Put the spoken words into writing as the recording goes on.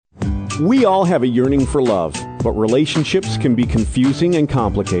We all have a yearning for love, but relationships can be confusing and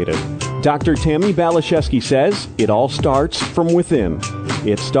complicated. Dr. Tammi Baliszewski says it all starts from within.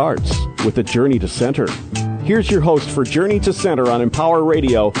 It starts with a journey to center. Here's your host for Journey to Center on Empower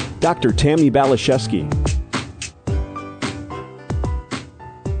Radio, Dr. Tammi Baliszewski.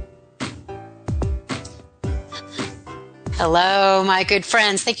 Hello, my good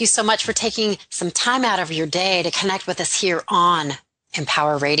friends. Thank you so much for taking some time out of your day to connect with us here on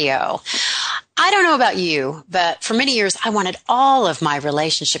Empower Radio. I don't know about you, but for many years, I wanted all of my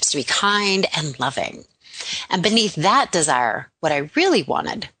relationships to be kind and loving. And beneath that desire, what I really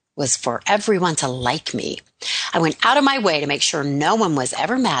wanted was for everyone to like me. I went out of my way to make sure no one was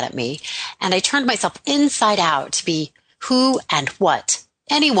ever mad at me, and I turned myself inside out to be who and what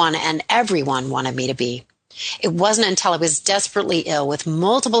anyone and everyone wanted me to be. It wasn't until I was desperately ill with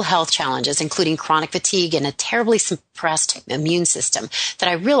multiple health challenges, including chronic fatigue and a terribly suppressed immune system, that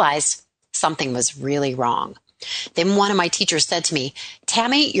I realized something was really wrong. Then one of my teachers said to me,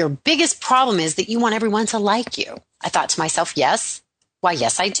 "Tammi, your biggest problem is that you want everyone to like you." I thought to myself, yes. Why,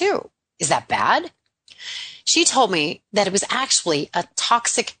 yes, I do. Is that bad? She told me that it was actually a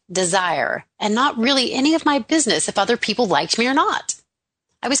toxic desire and not really any of my business if other people liked me or not.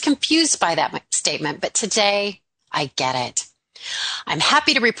 I was confused by that statement, but today I get it. I'm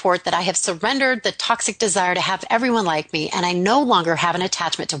happy to report that I have surrendered the toxic desire to have everyone like me, and I no longer have an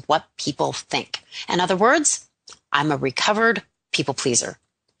attachment to what people think. In other words, I'm a recovered people pleaser.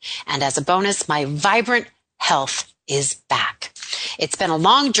 And as a bonus, my vibrant health is back. It's been a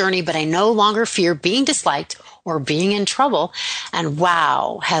long journey, but I no longer fear being disliked or being in trouble. And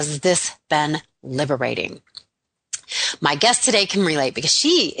wow, has this been liberating. My guest today can relate because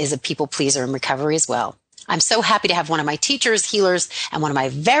she is a people pleaser in recovery as well. I'm so happy to have one of my teachers, healers, and one of my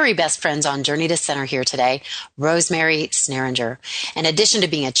very best friends on Journey to Center here today, Rosemary Sneeringer. In addition to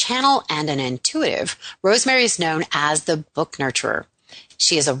being a channel and an intuitive, Rosemary is known as the book nurturer.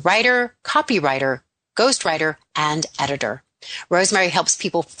 She is a writer, copywriter, ghostwriter, and editor. Rosemary helps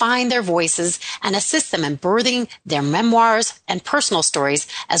people find their voices and assists them in birthing their memoirs and personal stories,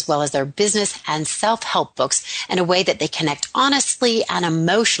 as well as their business and self-help books in a way that they connect honestly and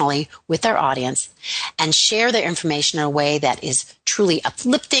emotionally with their audience and share their information in a way that is truly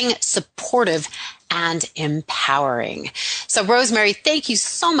uplifting, supportive, and empowering. So, Rosemary, thank you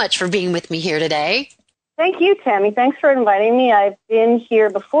so much for being with me here today. Thank you, Tammi. Thanks for inviting me. I've been here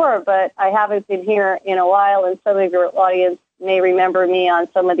before, but I haven't been here in a while, and some of your audience may remember me on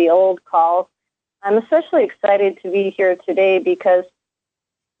some of the old calls. I'm especially excited to be here today because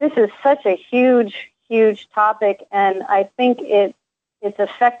this is such a huge, huge topic, and I think it's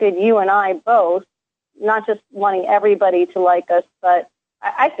affected you and I both, not just wanting everybody to like us, but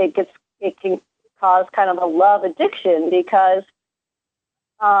I think it can cause kind of a love addiction because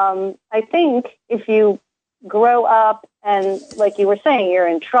I think if you grow up and, like you were saying, you're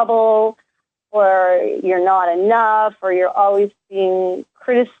in trouble or you're not enough or you're always being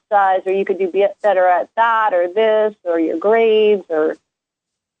criticized or you could do better at that or this or your grades or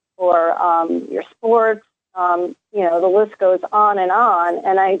your sports, the list goes on. And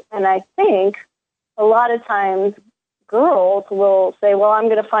I think a lot of times girls will say, well, I'm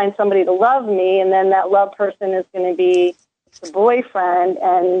going to find somebody to love me, and then that love person is going to be the boyfriend,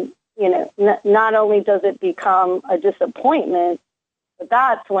 and not only does it become a disappointment, but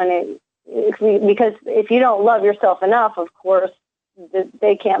that's when because if you don't love yourself enough, of course,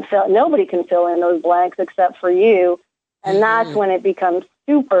 nobody can fill in those blanks except for you, and that's when it becomes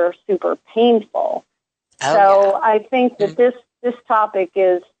super, super painful. I think that this topic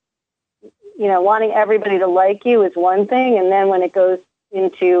is, wanting everybody to like you is one thing, and then when it goes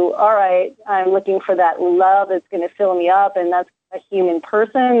into, all right, I'm looking for that love that's going to fill me up, and that's a human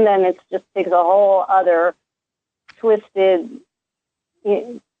person, then it just takes a whole other twisted,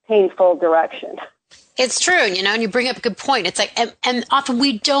 painful direction. It's true, and you bring up a good point. It's like, and often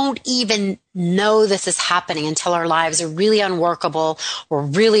we don't even know this is happening until our lives are really unworkable, we're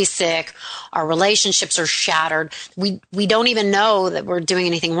really sick, our relationships are shattered. We don't even know that we're doing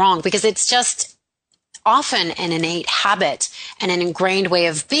anything wrong because it's just often an innate habit and an ingrained way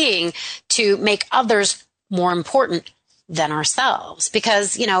of being to make others more important than ourselves.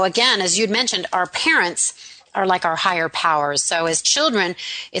 Because, again, as you'd mentioned, our parents are like our higher powers. So as children,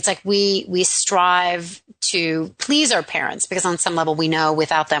 it's like we strive to please our parents because on some level we know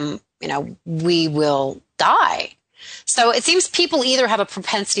without them, we will die. So it seems people either have a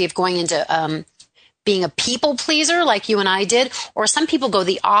propensity of going into being a people pleaser like you and I did, or some people go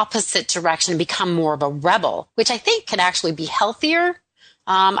the opposite direction and become more of a rebel, which I think can actually be healthier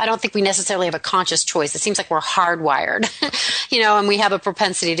I don't think we necessarily have a conscious choice. It seems like we're hardwired, and we have a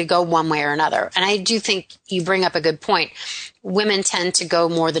propensity to go one way or another. And I do think you bring up a good point. Women tend to go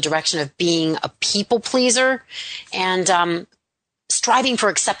more the direction of being a people pleaser and striving for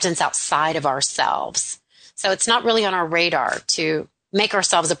acceptance outside of ourselves. So it's not really on our radar to make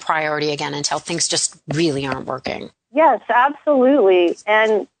ourselves a priority again until things just really aren't working. Yes, absolutely.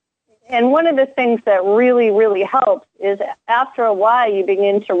 And one of the things that really, really helps is after a while you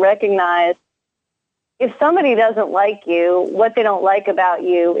begin to recognize if somebody doesn't like you, what they don't like about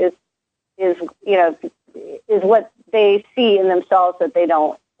you is what they see in themselves that they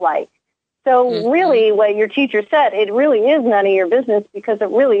don't like. So really what your teacher said, it really is none of your business because it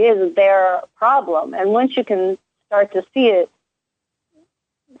really is their problem. And once you can start to see it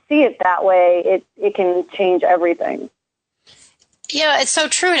that way, it can change everything. Yeah, it's so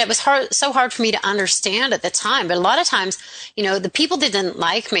true. And it was so hard for me to understand at the time. But a lot of times, the people that didn't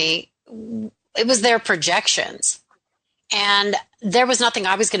like me, it was their projections. And there was nothing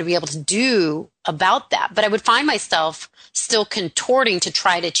I was going to be able to do about that. But I would find myself still contorting to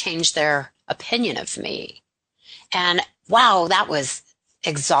try to change their opinion of me. And wow, that was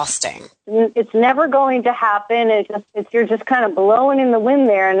exhausting. It's never going to happen. You're just kind of blowing in the wind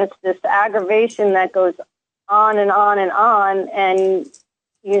there. And it's this aggravation that goes on and on and on, and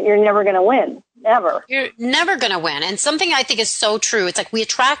you're never going to win. Never. You're never going to win. And something I think is so true. It's like we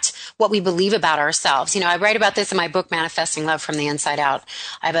attract what we believe about ourselves. I write about this in my book, Manifesting Love from the Inside Out.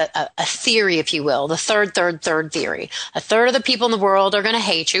 I have a theory, if you will, the third theory. A third of the people in the world are going to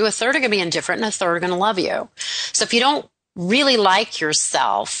hate you. A third are going to be indifferent, and a third are going to love you. So if you don't really like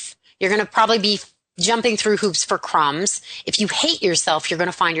yourself, you're going to probably be jumping through hoops for crumbs. If you hate yourself, you're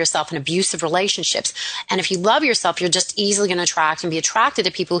going to find yourself in abusive relationships. And if you love yourself, you're just easily going to attract and be attracted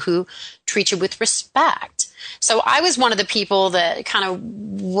to people who treat you with respect. So I was one of the people that kind of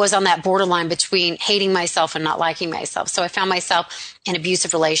was on that borderline between hating myself and not liking myself. So I found myself in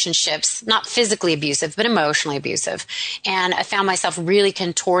abusive relationships, not physically abusive, but emotionally abusive. And I found myself really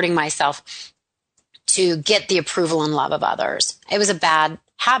contorting myself to get the approval and love of others. It was a bad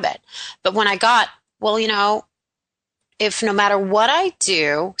habit. But when I got, if no matter what I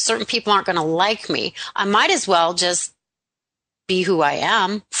do, certain people aren't going to like me, I might as well just be who I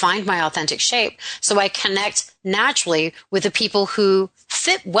am, find my authentic shape, so I connect naturally with the people who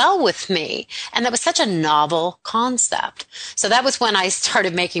fit well with me. And that was such a novel concept. So that was when I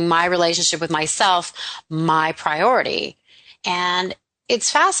started making my relationship with myself my priority. And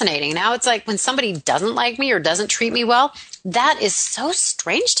it's fascinating. Now it's like when somebody doesn't like me or doesn't treat me well, that is so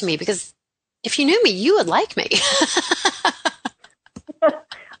strange to me because if you knew me, you would like me.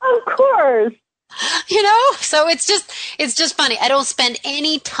 Of course. So it's just funny. I don't spend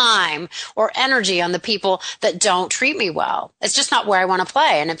any time or energy on the people that don't treat me well. It's just not where I want to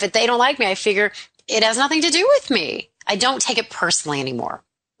play. And if they don't like me, I figure it has nothing to do with me. I don't take it personally anymore.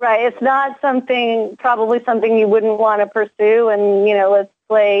 Right. It's not probably something you wouldn't want to pursue. And, let's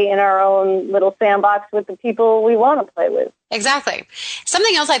play in our own little sandbox with the people we want to play with. Exactly.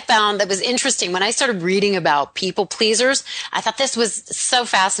 Something else I found that was interesting when I started reading about people pleasers, I thought this was so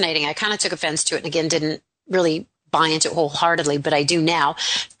fascinating. I kind of took offense to it and again, didn't really buy into it wholeheartedly, but I do now.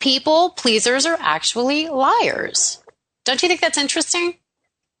 People pleasers are actually liars. Don't you think that's interesting?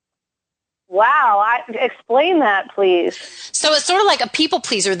 Wow. Explain that, please. So it's sort of like a people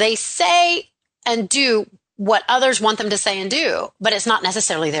pleaser. They say and do what others want them to say and do, but it's not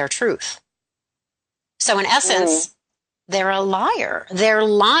necessarily their truth. So in essence, they're a liar. They're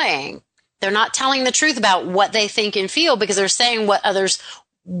lying. They're not telling the truth about what they think and feel because they're saying what others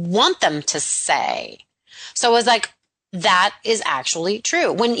want them to say. So it's like, that is actually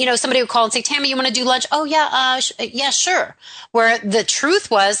true. When, somebody would call and say, Tammy, you want to do lunch? Oh, yeah, yeah, sure. Where the truth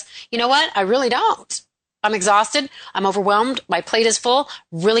was, you know what? I really don't. I'm exhausted. I'm overwhelmed. My plate is full.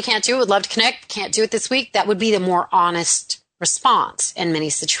 Really can't do it. Would love to connect. Can't do it this week. That would be the more honest response in many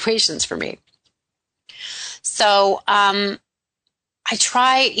situations for me. So, I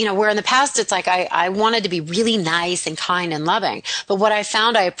try, where in the past it's like I wanted to be really nice and kind and loving. But what I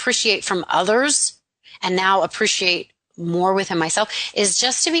found I appreciate from others and now appreciate more within myself is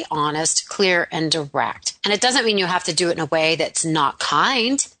just to be honest, clear, and direct. And it doesn't mean you have to do it in a way that's not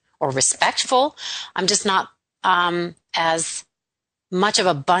kind or respectful. I'm just not as much of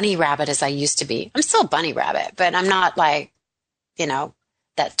a bunny rabbit as I used to be. I'm still a bunny rabbit, but I'm not like,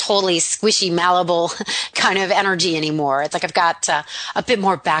 that totally squishy, malleable kind of energy anymore. It's like I've got a bit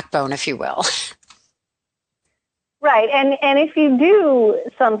more backbone, if you will. Right. And if you do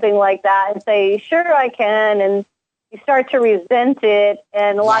something like that and say, sure, I can, and you start to resent it,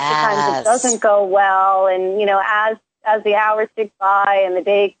 and lots of times it doesn't go well, and, as as the hours tick by and the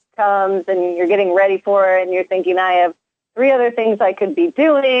day comes and you're getting ready for it and you're thinking, I have 3 other things I could be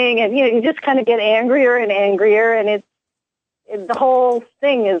doing, and you just kind of get angrier and angrier, and the whole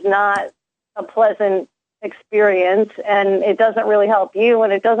thing is not a pleasant experience, and it doesn't really help you,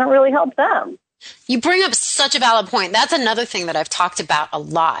 and it doesn't really help them. You bring up such a valid point. That's another thing that I've talked about a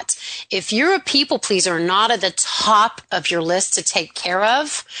lot. If you're a people pleaser, not at the top of your list to take care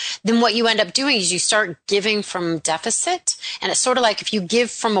of, then what you end up doing is you start giving from deficit. And it's sort of like if you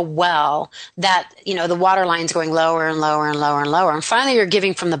give from a well that, the water line's going lower and lower and lower and lower. And finally you're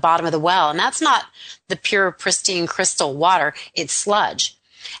giving from the bottom of the well. And that's not the pure, pristine crystal water. It's sludge.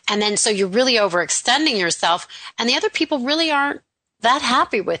 And then so you're really overextending yourself. And the other people really aren't that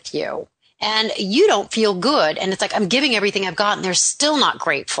happy with you. And you don't feel good. And it's like, I'm giving everything I've got and they're still not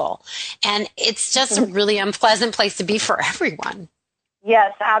grateful. And it's just a really unpleasant place to be for everyone.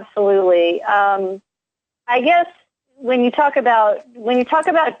 Yes, absolutely. I guess when you talk about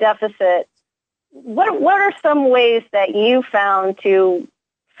deficit, what are some ways that you found to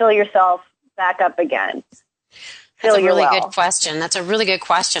fill yourself back up again? That's a really good question. That's a really good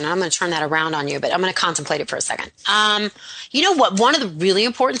question. I'm going to turn that around on you, but I'm going to contemplate it for a second. You know what? One of the really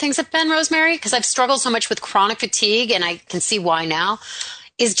important things have been, Rosemary, because I've struggled so much with chronic fatigue, and I can see why now,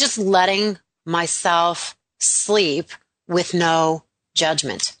 is just letting myself sleep with no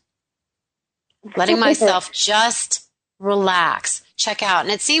judgment. Letting myself just relax, check out.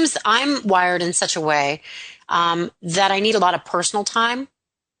 And it seems I'm wired in such a way that I need a lot of personal time.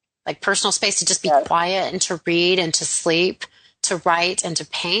 Like personal space to just be quiet and to read and to sleep, to write and to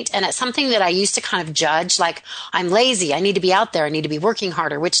paint. And it's something that I used to kind of judge, like I'm lazy. I need to be out there. I need to be working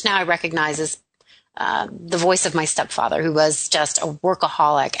harder, which now I recognize as the voice of my stepfather, who was just a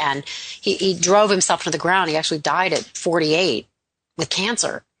workaholic. And he drove himself to the ground. He actually died at 48 with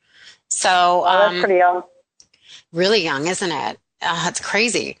cancer. So that's pretty young. Really young, isn't it? It's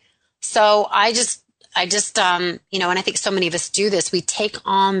crazy. So I just, and I think so many of us do this, we take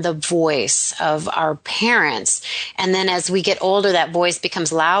on the voice of our parents. And then as we get older, that voice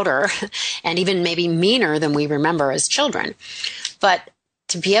becomes louder and even maybe meaner than we remember as children. But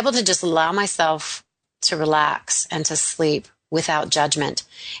to be able to just allow myself to relax and to sleep without judgment.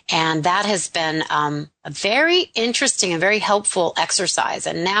 And that has been a very interesting and very helpful exercise.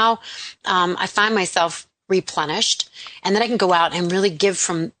 And now I find myself replenished, and then I can go out and really give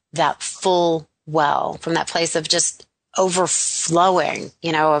from that full well, from that place of just overflowing,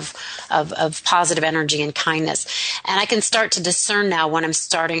 of positive energy and kindness. And I can start to discern now when I'm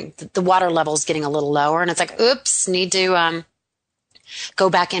starting, the water level is getting a little lower, and it's like, oops, need to go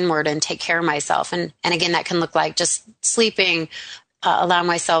back inward and take care of myself. And again, that can look like just sleeping, allowing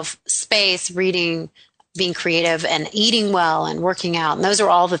myself space, reading, being creative, and eating well and working out. And those are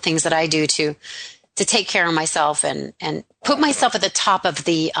all the things that I do to take care of myself and put myself at the top of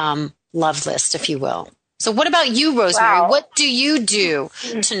the love list, if you will. So what about you, Rosemary? Wow. What do you do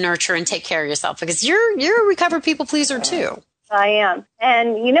to nurture and take care of yourself? Because you're a recovered people pleaser too. I am.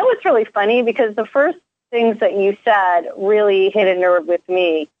 And what's really funny, because the first things that you said really hit a nerve with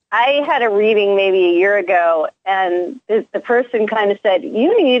me. I had a reading maybe a year ago, and the person kind of said,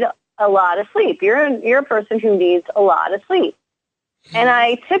 you need a lot of sleep. You're a person who needs a lot of sleep. And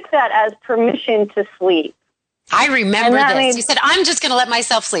I took that as permission to sleep. I remember this. You said, I'm just going to let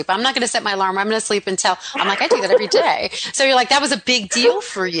myself sleep. I'm not going to set my alarm. I'm going to sleep until, I'm like, I do that every day. So you're like, that was a big deal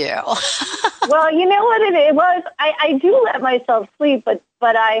for you. Well, you know what it was? I do let myself sleep, but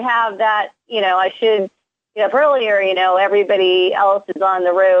I have that, I should get up earlier. Everybody else is on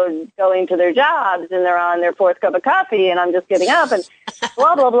the road going to their jobs, and they're on their 4th cup of coffee, and I'm just getting up and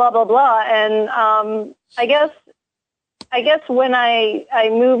blah, blah, blah, blah, blah. And I guess when I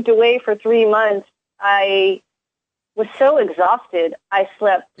moved away for 3 months, I was so exhausted. I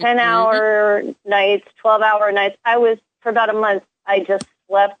slept 10-hour nights, 12-hour nights. For about a month, I just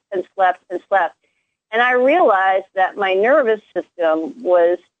slept and slept and slept. And I realized that my nervous system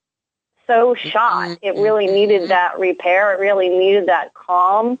was so shot. It really needed that repair. It really needed that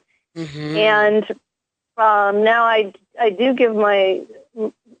calm. And now I do give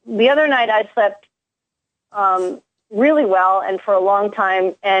the other night I slept really well and for a long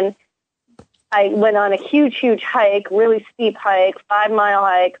time, and I went on a huge, huge hike, really steep hike, 5-mile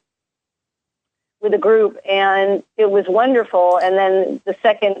hike with a group, and it was wonderful. And then the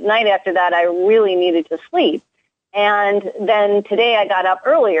second night after that, I really needed to sleep. And then today I got up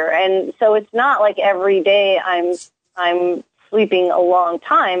earlier, and so it's not like every day I'm sleeping a long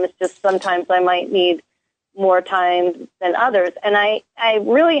time. It's just sometimes I might need more time than others. And I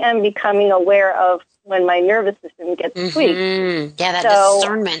really am becoming aware of when my nervous system gets tweaked. Yeah, that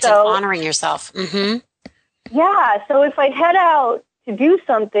discernment and honoring yourself. Yeah, so if I head out to do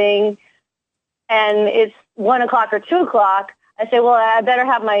something and it's 1 o'clock or 2 o'clock, I say, well, I better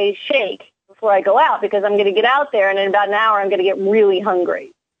have my shake before I go out because I'm going to get out there and in about an hour I'm going to get really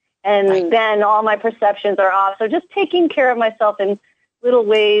hungry. And then all my perceptions are off. So just taking care of myself in little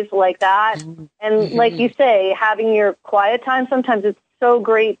ways like that. And like you say, having your quiet time, sometimes it's so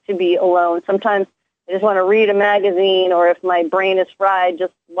great to be alone. Sometimes I just want to read a magazine, or if my brain is fried,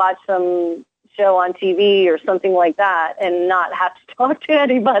 just watch some show on TV or something like that and not have to talk to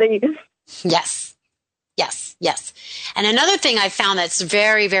anybody. Yes. Yes. Yes. And another thing I found that's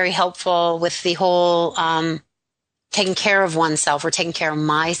very, very helpful with the whole taking care of oneself or taking care of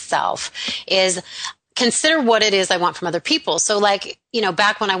myself is consider what it is I want from other people. So like,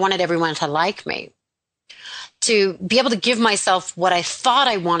 back when I wanted everyone to like me, to be able to give myself what I thought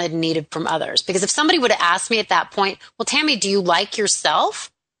I wanted and needed from others. Because if somebody would have asked me at that point, well, Tammi, do you like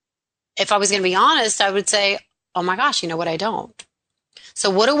yourself? If I was going to be honest, I would say, oh my gosh, you know what? I don't. So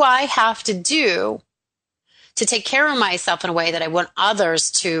what do I have to do to take care of myself in a way that I want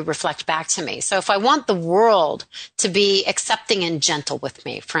others to reflect back to me? So if I want the world to be accepting and gentle with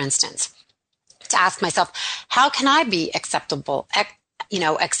me, for instance, to ask myself, how can I be accepting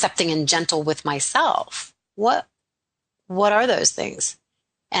and gentle with myself? What are those things?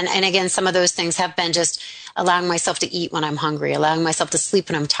 And again, some of those things have been just allowing myself to eat when I'm hungry, allowing myself to sleep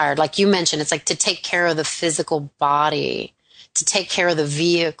when I'm tired. Like you mentioned, it's like to take care of the physical body, to take care of the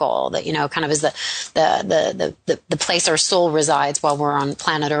vehicle that, kind of is the place our soul resides while we're on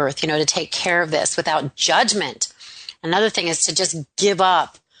planet Earth, to take care of this without judgment. Another thing is to just give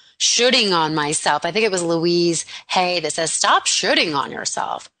up shooting on myself. I think it was Louise Hay that says, stop shooting on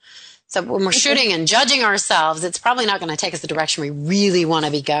yourself. So when we're shooting and judging ourselves, it's probably not going to take us the direction we really want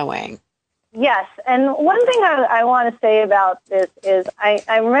to be going. Yes. And one thing I want to say about this is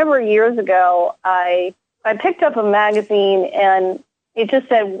I remember years ago, I picked up a magazine and it just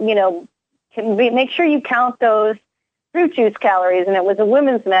said, make sure you count those fruit juice calories. And it was a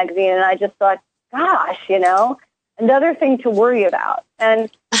women's magazine. And I just thought, gosh, another thing to worry about. And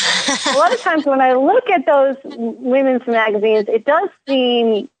a lot of times when I look at those women's magazines, it does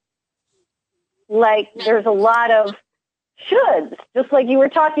seem like there's a lot of shoulds, just like you were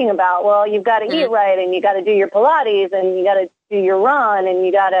talking about. Well, you've got to eat right, and you got to do your Pilates, and you got to do your run, and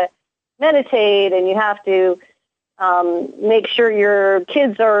you got to meditate, and you have to make sure your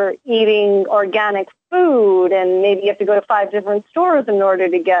kids are eating organic food, and maybe you have to go to 5 different stores in order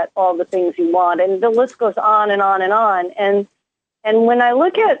to get all the things you want, and the list goes on and on and on. And when I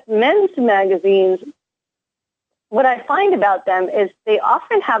look at men's magazines, what I find about them is they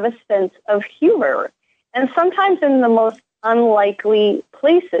often have a sense of humor, and sometimes in the most unlikely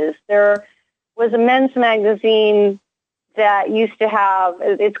places. There was a men's magazine that used to have,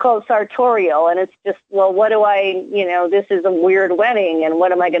 it's called Sartorial, and it's just, well, what do this is a weird wedding, and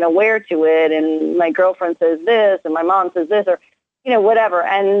what am I going to wear to it, and my girlfriend says this, and my mom says this, or, whatever.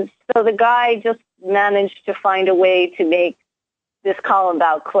 And so the guy just managed to find a way to make this column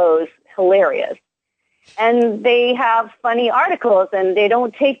about clothes hilarious. And they have funny articles, and they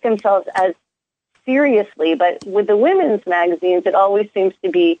don't take themselves as seriously. But with the women's magazines, it always seems to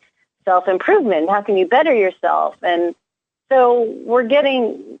be self-improvement. How can you better yourself? And so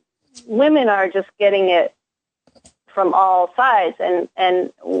women are just getting it from all sides. And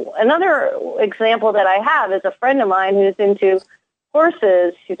another example that I have is a friend of mine who's into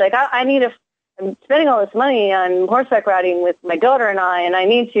horses. She's like, I'm spending all this money on horseback riding with my daughter and I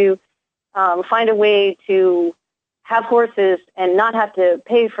need to find a way to have horses and not have to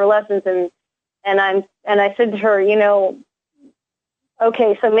pay for lessons. And I said to her,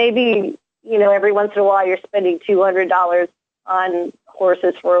 okay, so maybe, every once in a while you're spending $200 on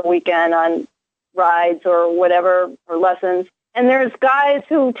horses for a weekend on rides or whatever, or lessons. And there's guys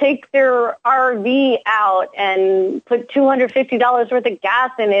who take their RV out and put $250 worth of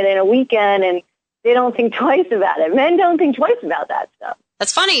gas in it in a weekend, and they don't think twice about it. Men don't think twice about that stuff.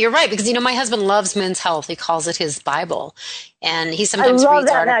 That's funny. You're right. Because, my husband loves Men's Health. He calls it his Bible. And he sometimes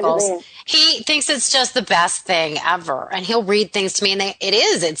reads articles. Magazine. He thinks it's just the best thing ever. And he'll read things to me. And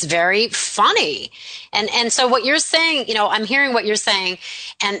it's very funny. And so what you're saying, I'm hearing what you're saying.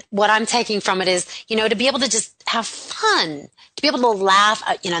 And what I'm taking from it is, to be able to just have fun, to be able to laugh,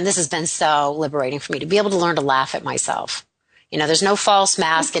 and this has been so liberating for me, to be able to learn to laugh at myself. There's no false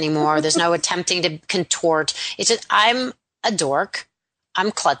mask anymore. There's no attempting to contort. It's just, I'm a dork.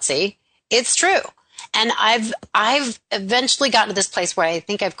 I'm klutzy. It's true. And I've eventually gotten to this place where I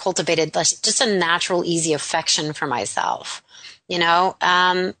think I've cultivated just a natural, easy affection for myself.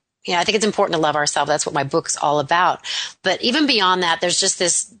 I think it's important to love ourselves. That's what my book's all about. But even beyond that, there's just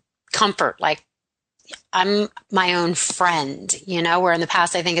this comfort, like, I'm my own friend, where in the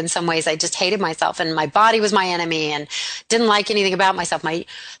past, I think in some ways I just hated myself and my body was my enemy and didn't like anything about myself. My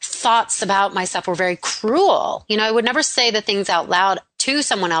thoughts about myself were very cruel. I would never say the things out loud to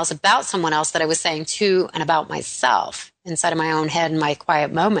someone else about someone else that I was saying to and about myself inside of my own head in my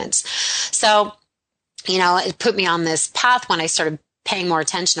quiet moments. So, it put me on this path when I started paying more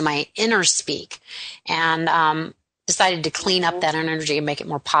attention to my inner speak and, decided to clean up that energy and make it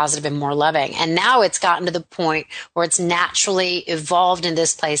more positive and more loving. And now it's gotten to the point where it's naturally evolved in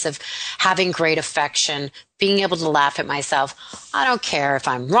this place of having great affection, being able to laugh at myself. I don't care if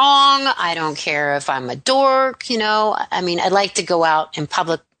I'm wrong. I don't care if I'm a dork. I like to go out in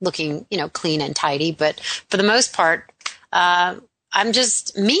public looking, clean and tidy. But for the most part, I'm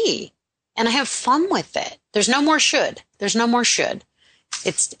just me and I have fun with it. There's no more should.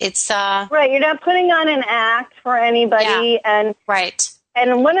 It's right. You're not putting on an act for anybody. Yeah, and right.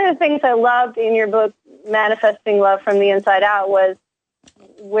 And one of the things I loved in your book, Manifesting Love from the Inside Out, was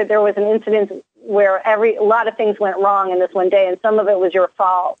where there was an incident where a lot of things went wrong in this one day, and some of it was your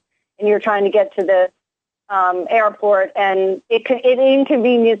fault. And you're trying to get to the airport, and it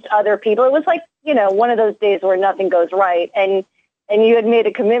inconvenienced other people. It was like, one of those days where nothing goes right. And you had made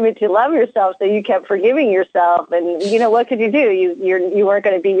a commitment to love yourself, so you kept forgiving yourself. And, what could you do? You weren't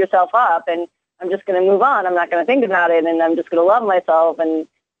going to beat yourself up, and I'm just going to move on. I'm not going to think about it, and I'm just going to love myself and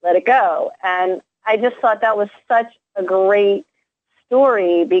let it go. And I just thought that was such a great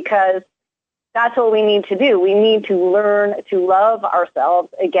story, because that's what we need to do. We need to learn to love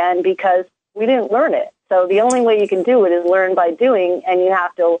ourselves again, because we didn't learn it. So the only way you can do it is learn by doing, and you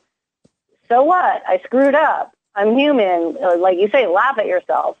have to, so what? I screwed up. I'm human. Like you say, laugh at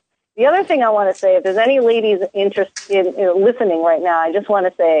yourself. The other thing I want to say, if there's any ladies interested in listening right now, I just want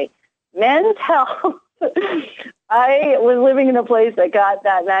to say, men's health. I was living in a place that got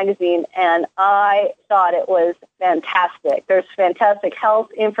that magazine, and I thought it was fantastic. There's fantastic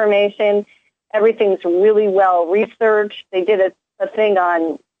health information. Everything's really well researched. They did a thing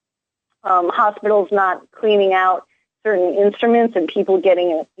on hospitals not cleaning out certain instruments and people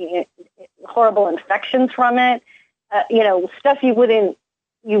getting horrible infections from it. Stuff you wouldn't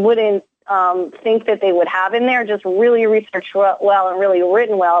think that they would have in there, just really researched well and really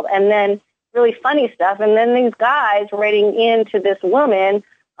written well, and then really funny stuff. And then these guys writing into this woman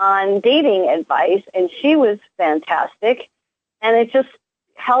on dating advice, and she was fantastic. And it just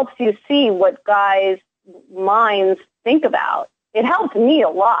helps you see what guys' minds think about. It helped me a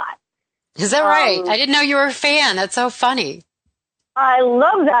lot. Is that right? I didn't know you were a fan. That's so funny. I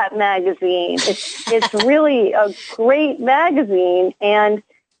love that magazine. It's really a great magazine. And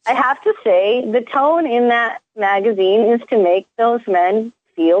I have to say, the tone in that magazine is to make those men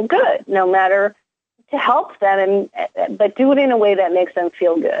feel good, no matter, to help them, but do it in a way that makes them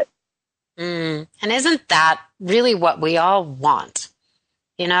feel good. And isn't that really what we all want?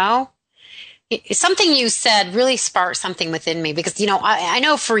 Something you said really sparked something within me, because, I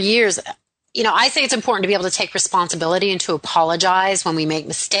know for years, I say it's important to be able to take responsibility and to apologize when we make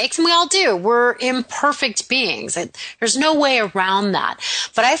mistakes, and we all do. We're imperfect beings. There's no way around that.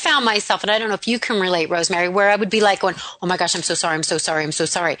 But I found myself, and I don't know if you can relate, Rosemary, where I would be like going, oh my gosh, I'm so sorry, I'm so sorry, I'm so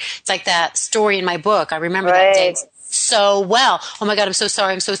sorry. It's like that story in my book. I remember that day so well. Oh my God, I'm so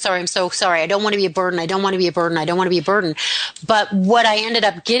sorry, I'm so sorry, I'm so sorry. I don't want to be a burden, I don't want to be a burden, I don't want to be a burden. But what I ended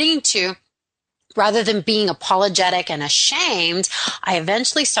up getting to, rather than being apologetic and ashamed, I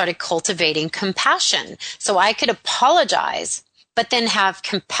eventually started cultivating compassion. So I could apologize, but then have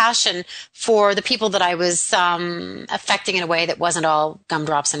compassion for the people that I was affecting in a way that wasn't all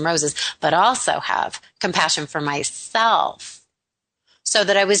gumdrops and roses, but also have compassion for myself. So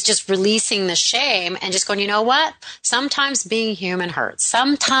that I was just releasing the shame and just going, you know what? Sometimes being human hurts.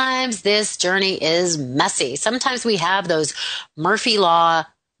 Sometimes this journey is messy. Sometimes we have those Murphy Law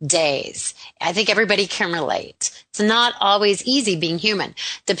days. I think everybody can relate. It's not always easy being human,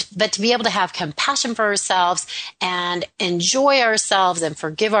 but to be able to have compassion for ourselves and enjoy ourselves and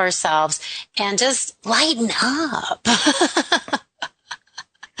forgive ourselves and just lighten up.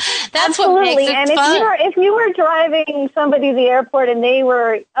 That's Absolutely. What makes it and fun. If you were driving somebody to the airport and they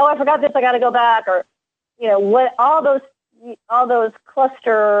were, oh, I forgot this, I got to go back, or what, all those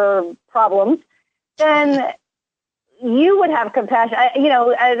cluster problems, then you would have compassion. At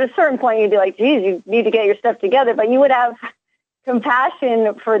a certain point, you'd be like, geez, you need to get your stuff together. But you would have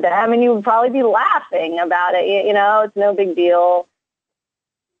compassion for them, and you would probably be laughing about it. It's no big deal.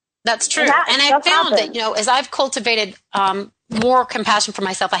 That's true. And I found that, as I've cultivated more compassion for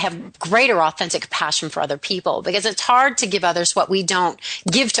myself, I have greater authentic compassion for other people, because it's hard to give others what we don't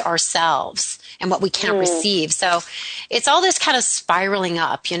give to ourselves and what we can't receive. So it's all this kind of spiraling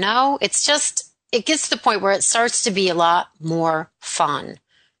up, It's just, it gets to the point where it starts to be a lot more fun.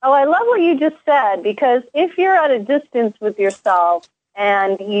 Oh, I love what you just said, because if you're at a distance with yourself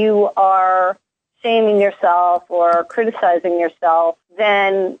and you are shaming yourself or criticizing yourself,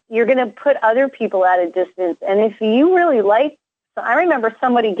 then you're going to put other people at a distance. And if you really like, I remember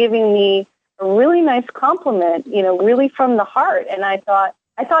somebody giving me a really nice compliment, really from the heart. And I thought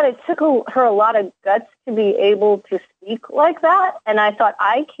it took her a lot of guts to be able to speak like that. And I thought,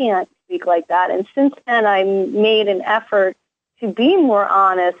 I can't speak like that. And since then, I made an effort to be more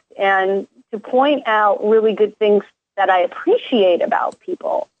honest and to point out really good things that I appreciate about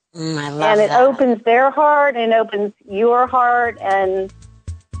people. I love and it that. opens their heart and opens your heart. And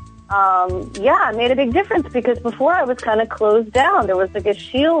it made a big difference, because before I was kind of closed down. There was like a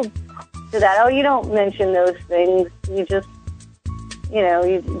shield to that. Oh, you don't mention those things. You just,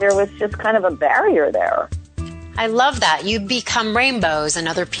 there was just kind of a barrier there. I love that. You become rainbows in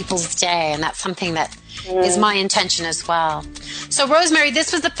other people's day, and that's something that is my intention as well. So, Rosemary,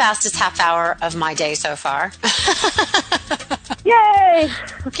 this was the fastest half hour of my day so far. Yay!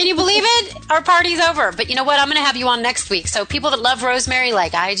 Can you believe it? Our party's over. But you know what? I'm going to have you on next week. So people that love Rosemary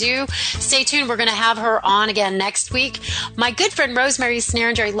like I do, stay tuned. We're going to have her on again next week. My good friend Rosemary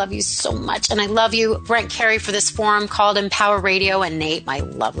Sneeringer, I love you so much. And I love you, Brent Carey, for this forum called Empower Radio, and Nate, my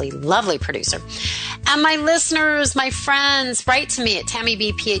lovely, lovely producer. And my listeners, my friends, write to me at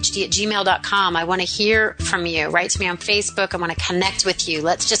tammybphd@gmail.com. I want to hear from you. Write to me on Facebook. I want to connect with you.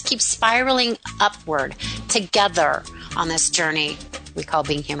 Let's just keep spiraling upward together on this journey we call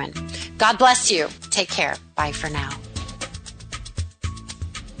being human. God bless you. Take care. Bye for now.